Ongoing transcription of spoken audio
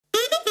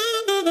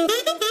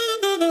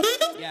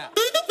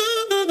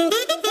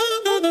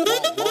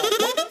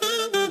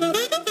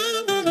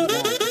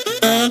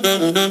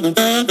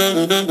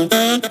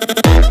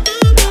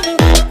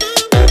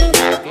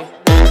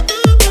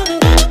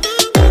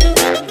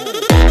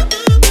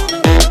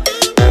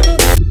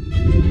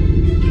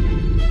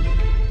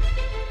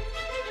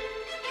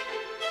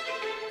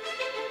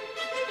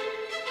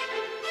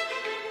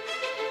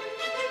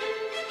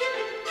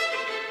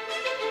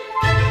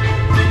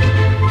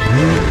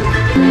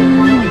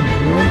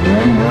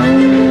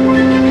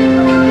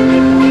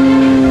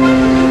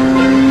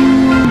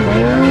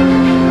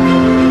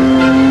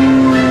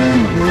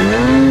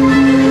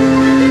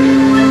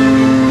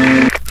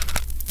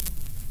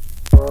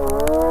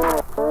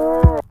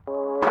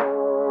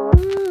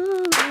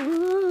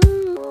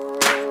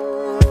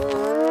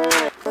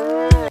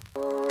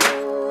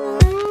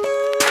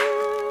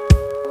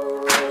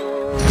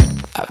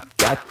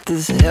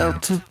This hell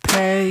to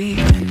pay,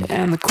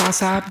 and the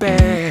cross I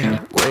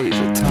bear weighs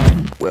a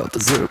ton, well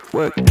deserved.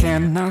 What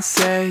can I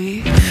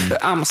say?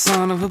 I'm a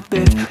son of a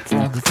bitch for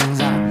all the things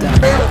I've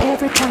done.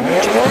 Every time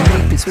I try to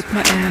make peace with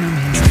my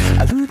enemies,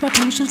 I lose my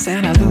patience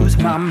and I lose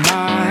my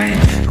mind.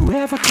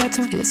 Whoever gets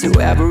to is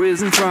whoever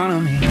is in front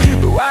of me.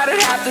 But why'd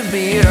it have to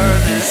be her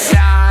this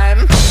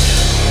time?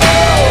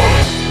 Oh,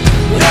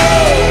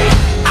 no,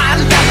 I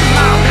let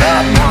my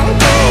loved one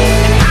go.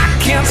 I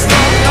can't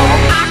stop, no,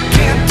 I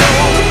can't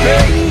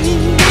tolerate.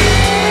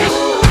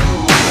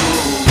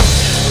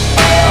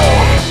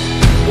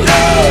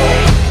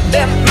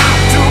 Let my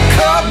true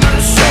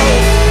colors show.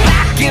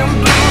 Black and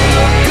blue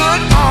look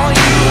good on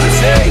you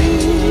today.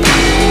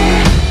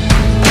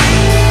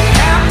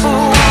 Half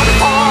for one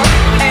heart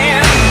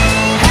and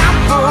half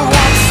for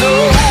one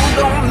soul.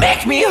 Don't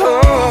make me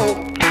whole.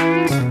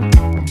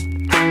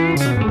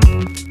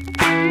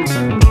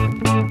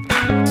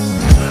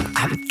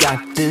 I've got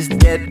this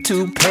debt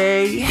to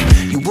pay.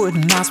 You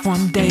wouldn't last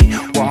one day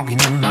walking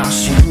in my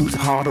shoes.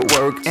 Harder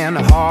work and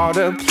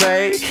harder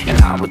play,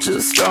 and I was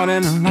just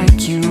starting to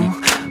like you.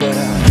 But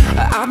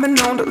I've been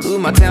known to lose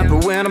my temper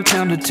when I'm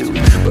tempted to.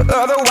 But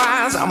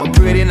otherwise, I'm a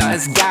pretty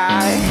nice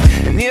guy.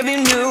 And if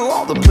you knew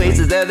all the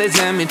places that they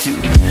send me to,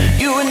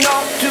 you would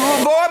know to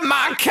avoid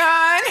my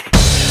kind.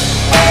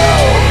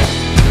 Oh,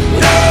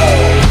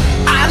 no,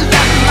 I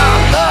let my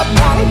loved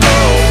one go.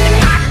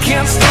 And I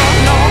can't stop,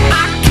 no,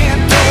 I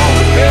can't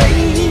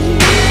tolerate.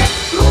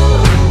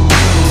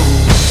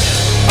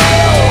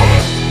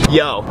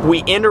 Yo,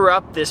 we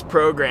interrupt this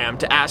program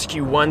to ask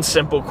you one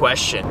simple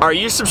question. Are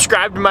you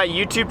subscribed to my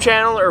YouTube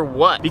channel or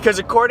what? Because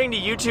according to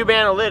YouTube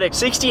analytics,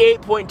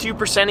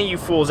 68.2% of you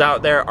fools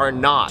out there are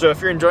not. So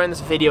if you're enjoying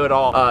this video at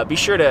all, be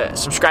sure to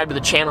subscribe to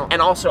the channel.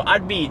 And also,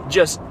 I'd be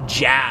just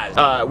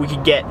jazzed. We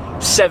could get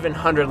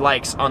 700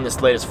 likes on this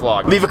latest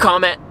vlog. Leave a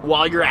comment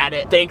while you're at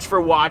it. Thanks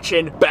for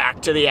watching.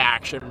 Back to the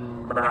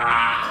action.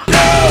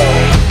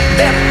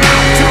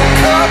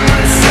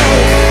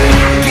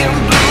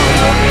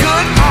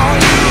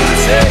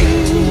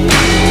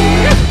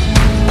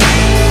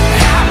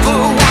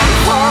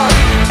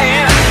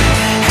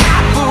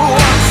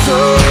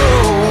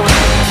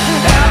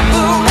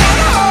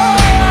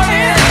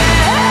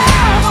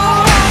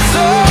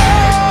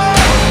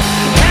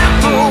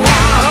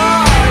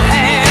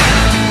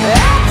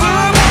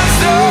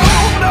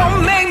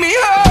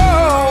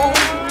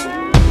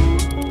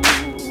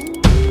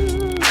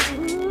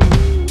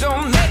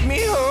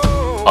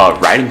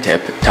 Writing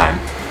tip time.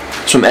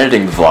 So I'm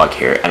editing the vlog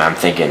here and I'm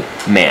thinking,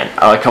 man,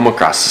 I come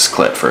across this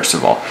clip first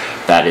of all.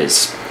 That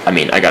is, I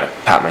mean, I gotta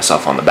pat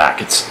myself on the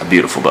back. It's a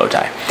beautiful bow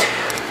tie.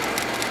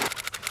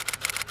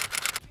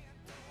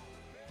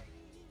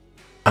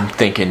 I'm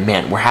thinking,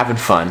 man, we're having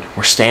fun,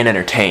 we're staying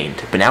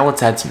entertained, but now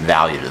let's add some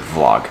value to the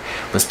vlog.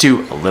 Let's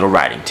do a little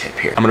writing tip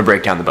here. I'm gonna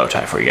break down the bow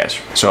tie for you guys.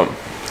 So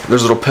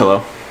there's a little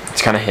pillow.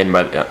 It's kind of hidden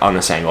on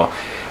this angle.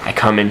 I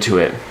come into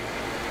it,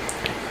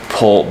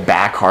 pull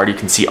back hard. You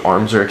can see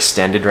arms are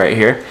extended right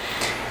here.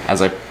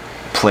 As I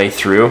play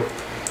through,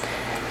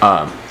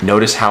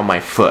 notice how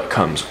my foot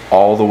comes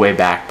all the way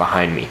back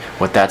behind me.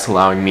 What that's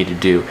allowing me to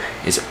do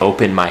is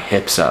open my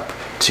hips up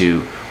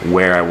to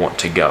where I want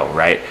to go,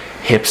 right?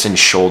 Hips and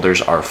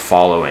shoulders are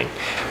following.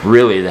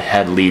 Really, the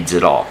head leads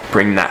it all.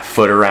 Bring that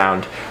foot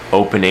around,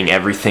 opening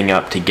everything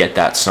up to get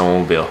that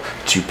snowmobile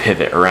to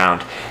pivot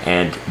around.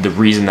 And the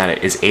reason that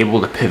it is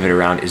able to pivot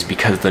around is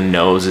because the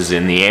nose is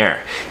in the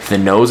air. If the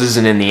nose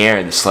isn't in the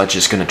air, the sledge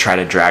is going to try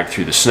to drag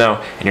through the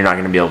snow and you're not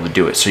going to be able to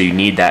do it. So you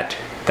need that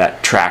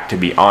track to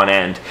be on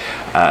end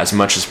as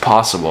much as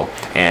possible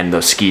and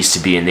those skis to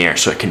be in the air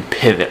so it can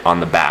pivot on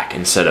the back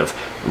instead of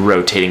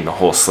rotating the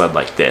whole sled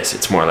like this.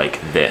 It's more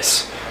like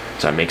this.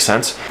 Does that make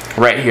sense?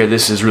 Right here,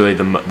 this is really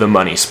the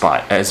money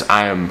spot, as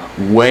I am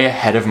way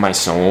ahead of my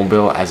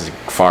snowmobile as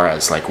far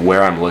as like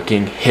where I'm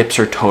looking. Hips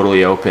are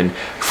totally open,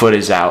 foot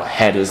is out,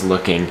 head is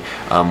looking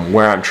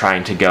where I'm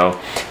trying to go.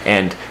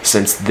 And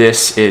since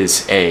this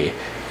is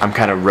I'm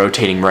kind of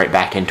rotating right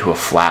back into a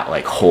flat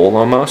like hole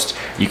almost,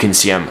 you can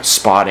see I'm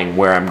spotting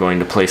where I'm going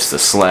to place the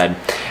sled.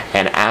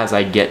 And as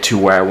I get to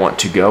where I want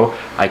to go,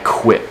 I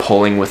quit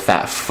pulling with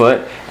that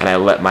foot and I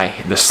let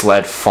the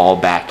sled fall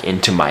back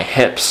into my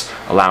hips,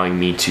 allowing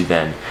me to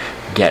then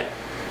get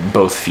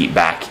both feet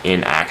back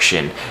in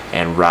action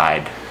and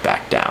ride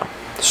back down.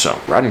 So,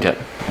 riding tip,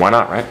 why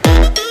not, right?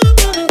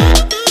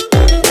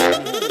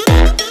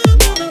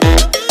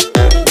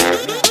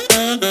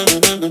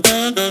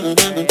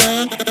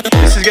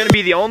 This is gonna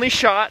be the only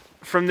shot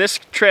from this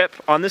trip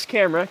on this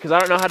camera, because I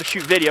don't know how to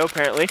shoot video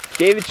apparently.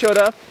 David showed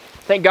up,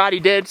 thank God he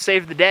did,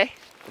 saved the day,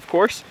 of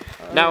course.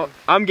 Now,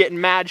 I'm getting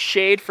mad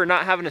shade for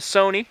not having a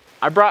Sony.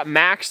 I brought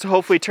Max to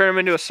hopefully turn him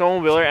into a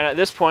snowmobiler, and at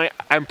this point,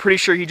 I'm pretty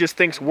sure he just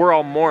thinks we're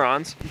all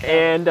morons.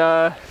 And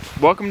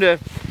welcome to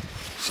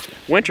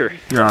winter.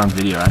 You're on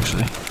video,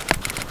 actually.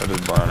 I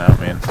just blown out,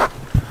 man.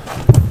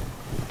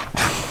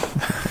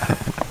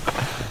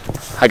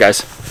 Hi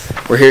guys,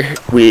 we're here.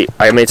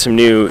 I made some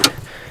new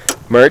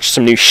merch,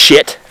 some new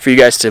shit for you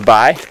guys to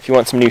buy if you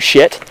want some new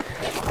shit.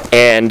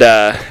 And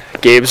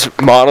Gabe's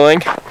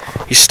modeling.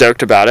 He's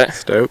stoked about it.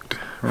 Stoked?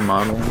 We're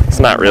modeling? He's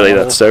not really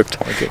that stoked.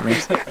 Look at me.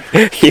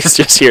 He's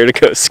just here to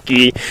go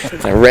ski.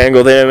 I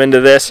wrangled him into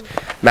this.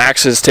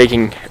 Max is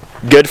taking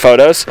good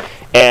photos,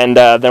 and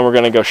then we're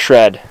gonna go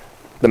shred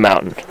the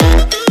mountain.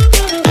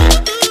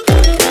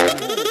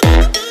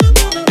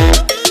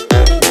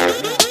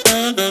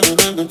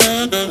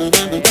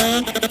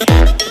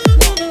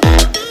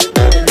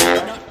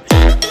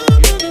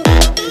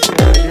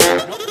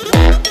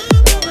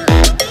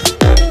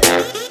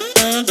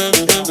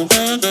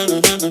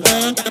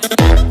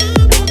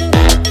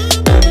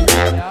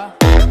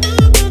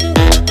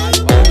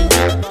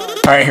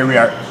 All right, here we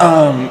are.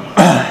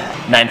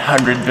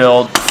 900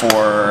 build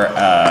for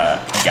a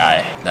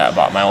guy that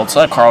bought my old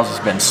sled. Carl's has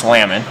been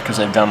slamming because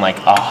I've done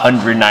like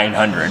 100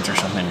 900s or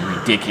something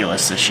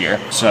ridiculous this year.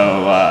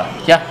 So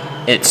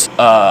yeah, it's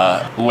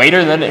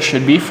later than it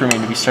should be for me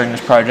to be starting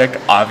this project,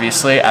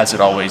 obviously, as it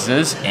always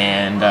is.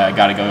 And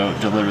gotta go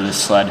deliver this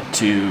sled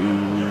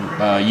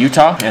to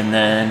Utah, and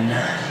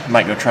then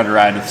might go try to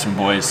ride with some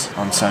boys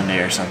on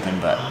Sunday or something,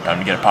 but time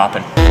to get it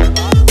popping.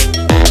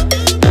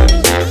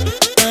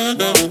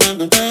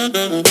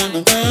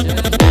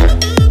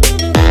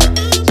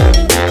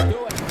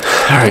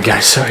 Alright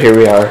guys, so here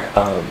we are.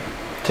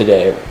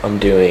 Today I'm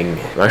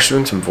actually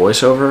doing some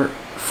voiceover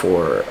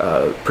for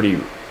a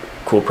pretty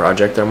cool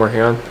project that I'm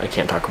working on. I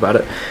can't talk about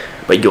it,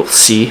 but you'll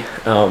see.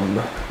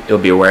 You'll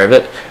be aware of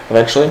it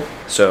eventually.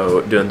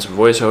 So doing some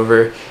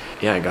voiceover.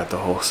 Yeah, I got the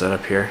whole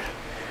setup here.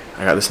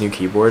 I got this new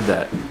keyboard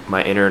that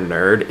my inner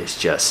nerd is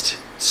just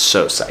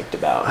so psyched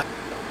about.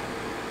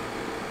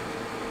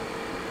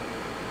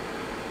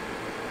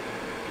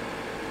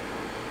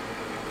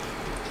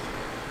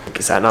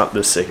 Is that not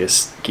the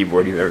sickest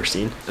keyboard you've ever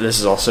seen? This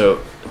is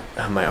also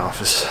my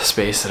office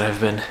space that I've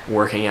been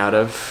working out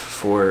of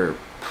for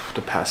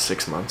the past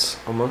 6 months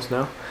almost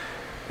now.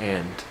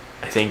 And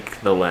I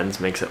think the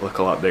lens makes it look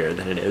a lot bigger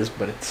than it is,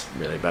 but it's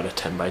really about a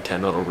 10 by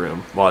 10 little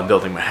room. While I'm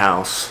building my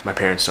house, my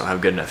parents don't have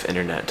good enough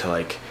internet to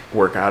like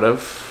work out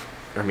of.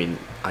 I mean,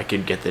 I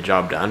could get the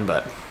job done,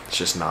 but it's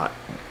just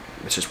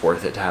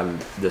worth it to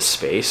have this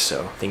space.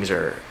 So things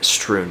are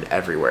strewn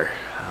everywhere.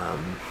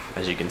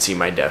 As you can see,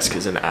 my desk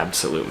is an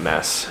absolute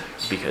mess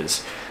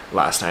because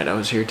last night I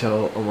was here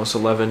till almost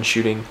 11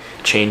 shooting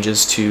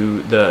changes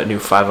to the new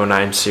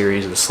 509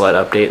 series, the sled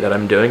update that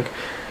I'm doing.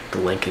 The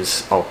link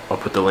is, I'll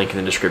put the link in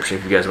the description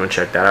if you guys want to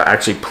check that out.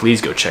 Actually,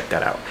 please go check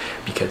that out,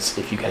 because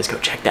if you guys go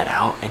check that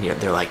out and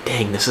they're like,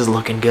 dang, this is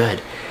looking good.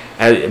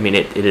 I mean,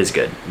 it is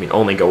good. I mean,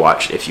 only go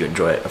watch if you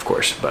enjoy it, of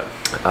course, but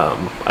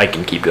I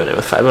can keep doing it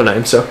with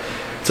 509, so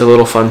it's a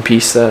little fun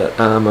piece that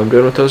I'm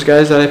doing with those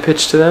guys that I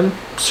pitched to them.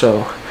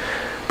 So,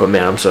 but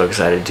man, I'm so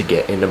excited to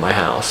get into my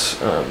house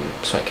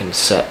so I can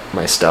set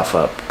my stuff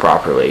up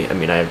properly. I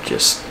mean,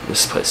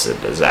 this place is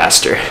a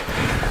disaster.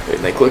 I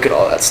mean, like, look at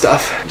all that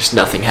stuff. Just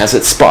nothing has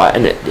its spot,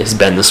 and it has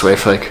been this way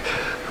for like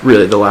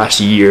really the last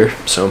year.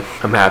 So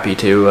I'm happy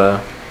to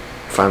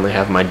finally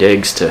have my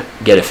digs to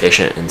get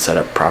efficient and set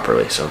up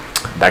properly. So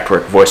back to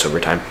work, voiceover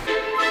time.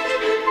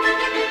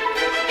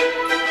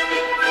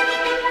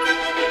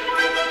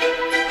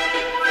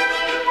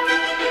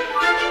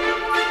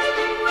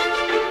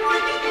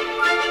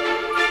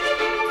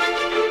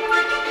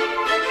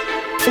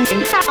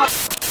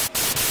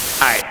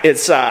 Alright,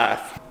 it's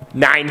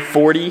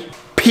 9:40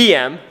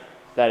 p.m.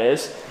 that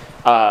is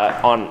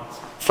on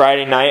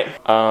Friday night.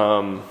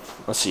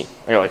 Let's see,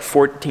 I got like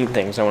 14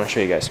 things I want to show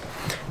you guys.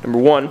 Number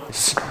one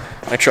is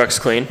my truck's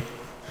clean.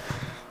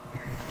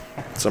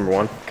 That's number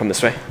one. Come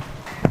this way.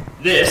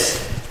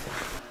 This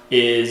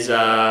is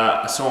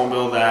a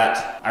snowmobile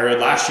that I rode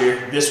last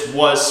year. This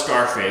was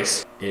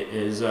Scarface. It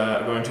is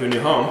going to a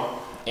new home,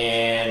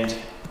 and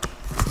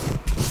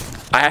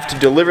I have to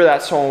deliver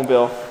that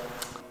snowmobile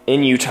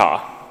in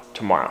Utah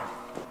tomorrow,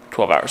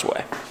 12 hours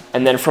away.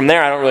 And then from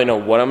there, I don't really know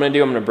what I'm gonna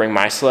do. I'm gonna bring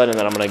my sled, and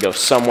then I'm gonna go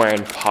somewhere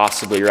and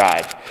possibly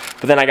ride.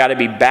 But then I gotta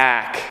be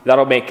back.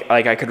 That'll make,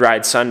 like, I could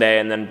ride Sunday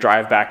and then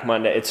drive back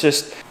Monday. It's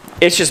just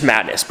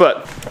madness.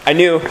 But I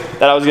knew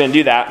that I was gonna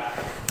do that.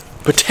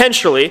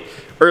 Potentially,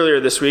 earlier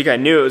this week, I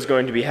knew it was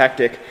going to be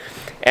hectic.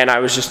 And I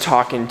was just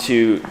talking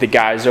to the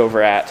guys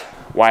over at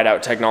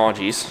Whiteout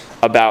Technologies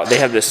about, they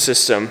have this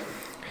system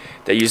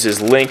that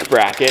uses link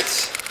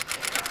brackets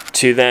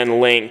to then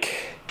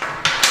link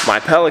my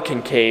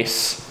Pelican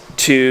case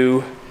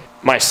to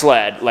my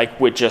sled, like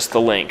with just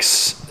the links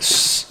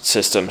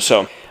system.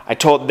 So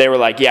they were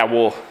like, yeah,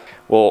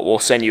 we'll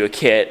send you a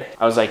kit.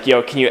 I was like,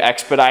 yo, can you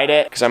expedite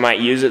it? Because I might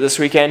use it this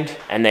weekend.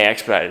 And they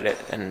expedited it,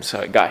 and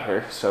so it got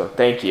here, so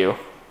thank you.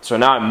 So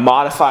now I'm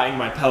modifying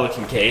my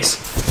Pelican case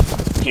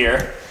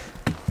here,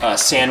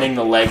 sanding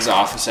the legs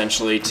off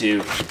essentially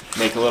to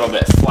make a little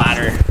bit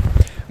flatter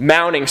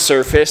mounting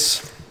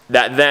surface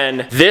that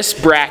then this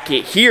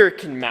bracket here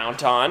can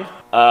mount on,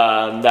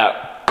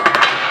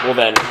 that will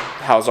then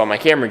house all my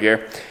camera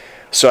gear,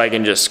 so I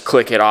can just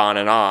click it on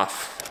and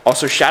off.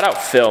 Also, shout out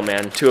Phil,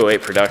 man,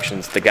 208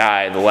 Productions, the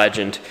guy, the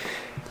legend,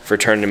 for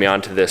turning me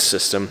onto this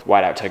system,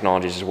 Whiteout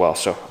Technologies as well.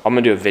 So I'm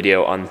gonna do a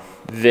video on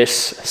this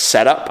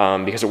setup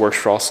because it works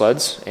for all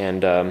sleds,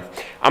 and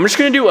I'm just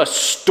gonna do a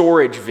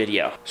storage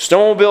video.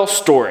 Snowmobile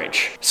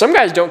storage. Some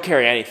guys don't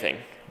carry anything,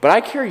 but I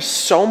carry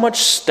so much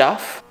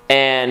stuff,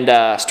 and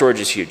storage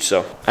is huge.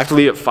 So I have to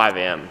leave at 5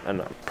 a.m.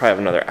 and I'll probably have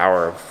another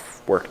hour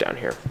of work down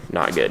here.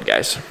 Not good,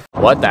 guys.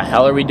 What the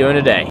hell are we doing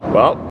today?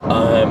 Well,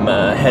 I'm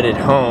headed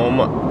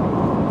home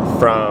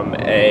from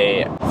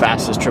a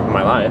fastest trip of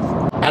my life.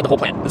 I had the whole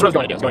plan. This is what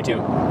I was going to do.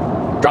 I was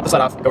going to drop the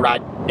sled off, go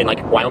ride in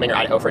like Wyoming or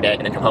Idaho for a day,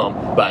 and then come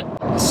home.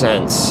 But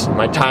since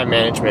my time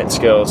management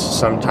skills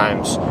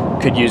sometimes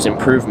could use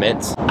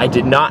improvements, I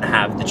did not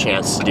have the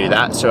chance to do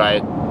that. So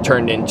I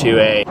turned into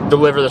a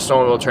deliver the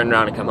snowmobile, turn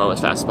around, and come home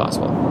as fast as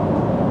possible.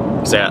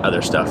 Because I got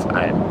other stuff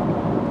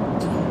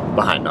I'm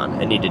behind on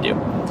and need to do.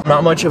 I'm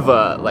not much of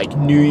a like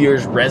New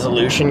Year's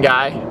resolution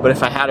guy, but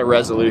if I had a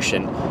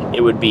resolution,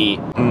 it would be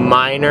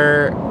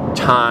minor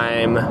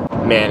time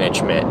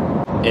management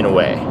in a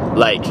way.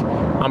 Like,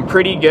 I'm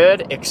pretty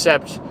good,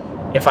 except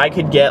if I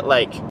could get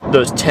like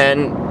those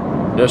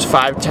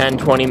 5, 10,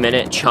 20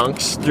 minute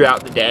chunks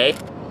throughout the day,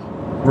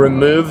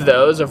 remove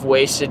those of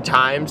wasted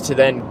times to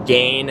then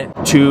gain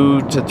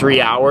 2 to 3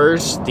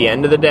 hours at the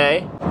end of the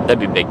day, that'd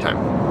be big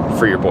time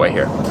for your boy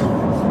here.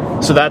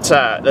 So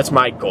that's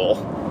my goal.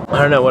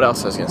 I don't know what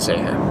else I was gonna say.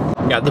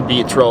 Got the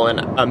beats rolling.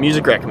 A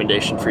music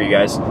recommendation for you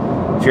guys.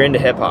 If you're into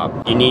hip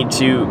hop, you need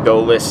to go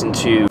listen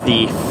to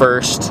the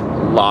first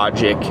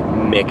Logic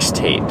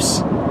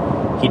mixtapes.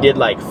 He did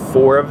like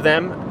 4 of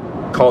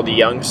them called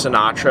Young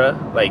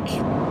Sinatra, like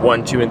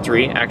 1, 2, and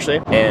 3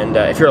 actually. And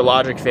if you're a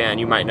Logic fan,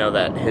 you might know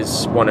that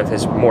one of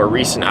his more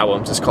recent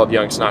albums is called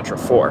Young Sinatra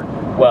 4.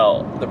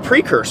 Well, the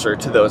precursor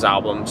to those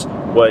albums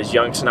was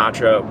Young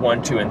Sinatra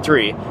 1, 2, and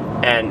 3.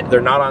 And they're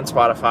not on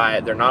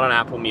Spotify, they're not on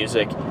Apple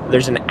Music.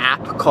 There's an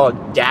app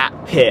called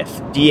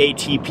DatPiff,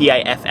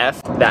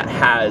 D-A-T-P-I-F-F, that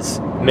has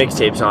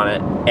mixtapes on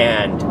it,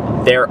 and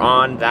they're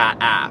on that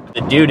app.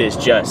 The dude is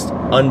just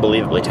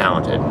unbelievably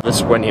talented. This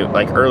is when he,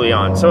 like early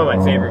on, some of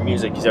my favorite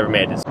music he's ever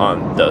made is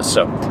on those,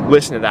 so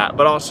listen to that.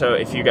 But also,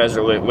 if you guys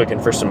are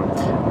looking for some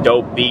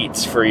dope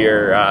beats for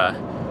your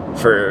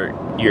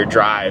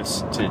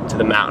drives to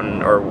the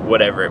mountain or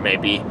whatever it may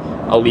be,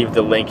 I'll leave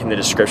the link in the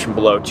description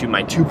below to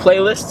my 2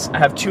 playlists. I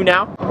have 2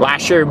 now.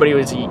 Last year everybody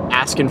was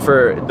asking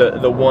for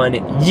the one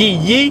Yee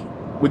Yee.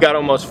 We got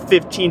almost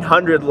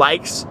 1,500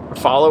 likes or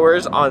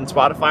followers on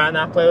Spotify on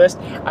that playlist.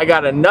 I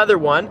got another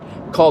one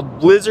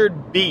called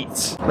Blizzard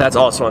Beats. That's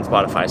also on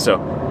Spotify, so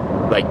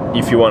like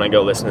if you want to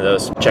go listen to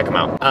those, check them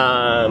out.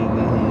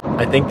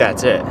 I think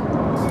that's it.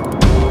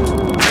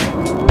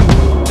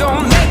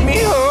 Don't make me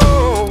whole.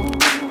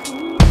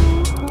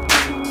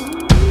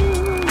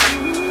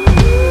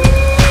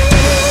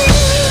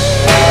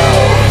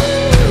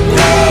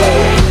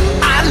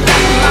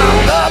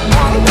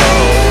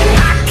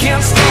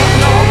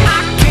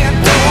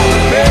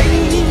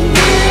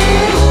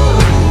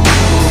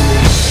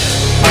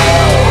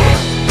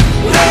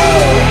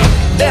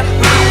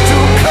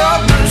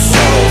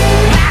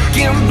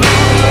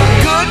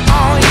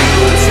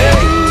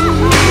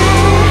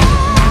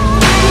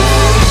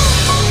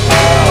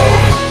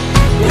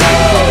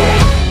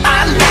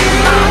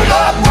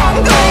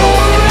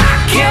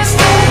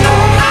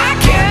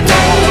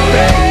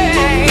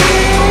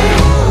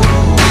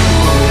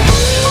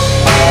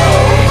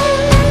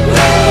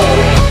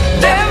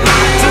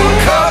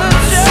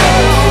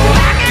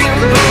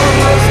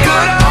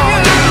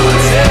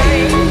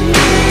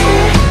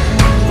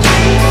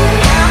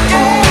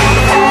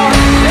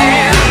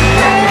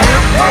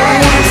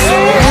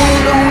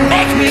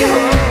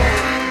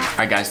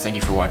 Thank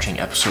you for watching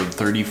episode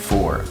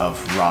 34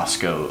 of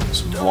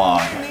Rosco's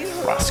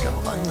vlog, Rosco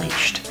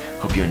Unleashed.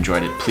 Hope you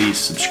enjoyed it. Please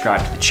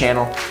subscribe to the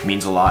channel, it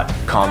means a lot.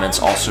 Comments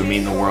also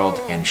mean the world,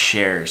 and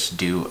shares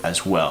do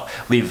as well.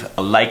 Leave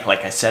a like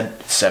I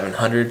said,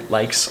 700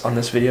 likes on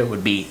this video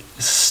would be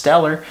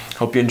stellar.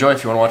 Hope you enjoy.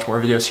 If you want to watch more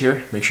videos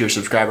here, make sure you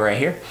subscribe right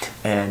here,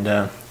 and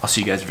I'll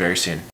see you guys very soon.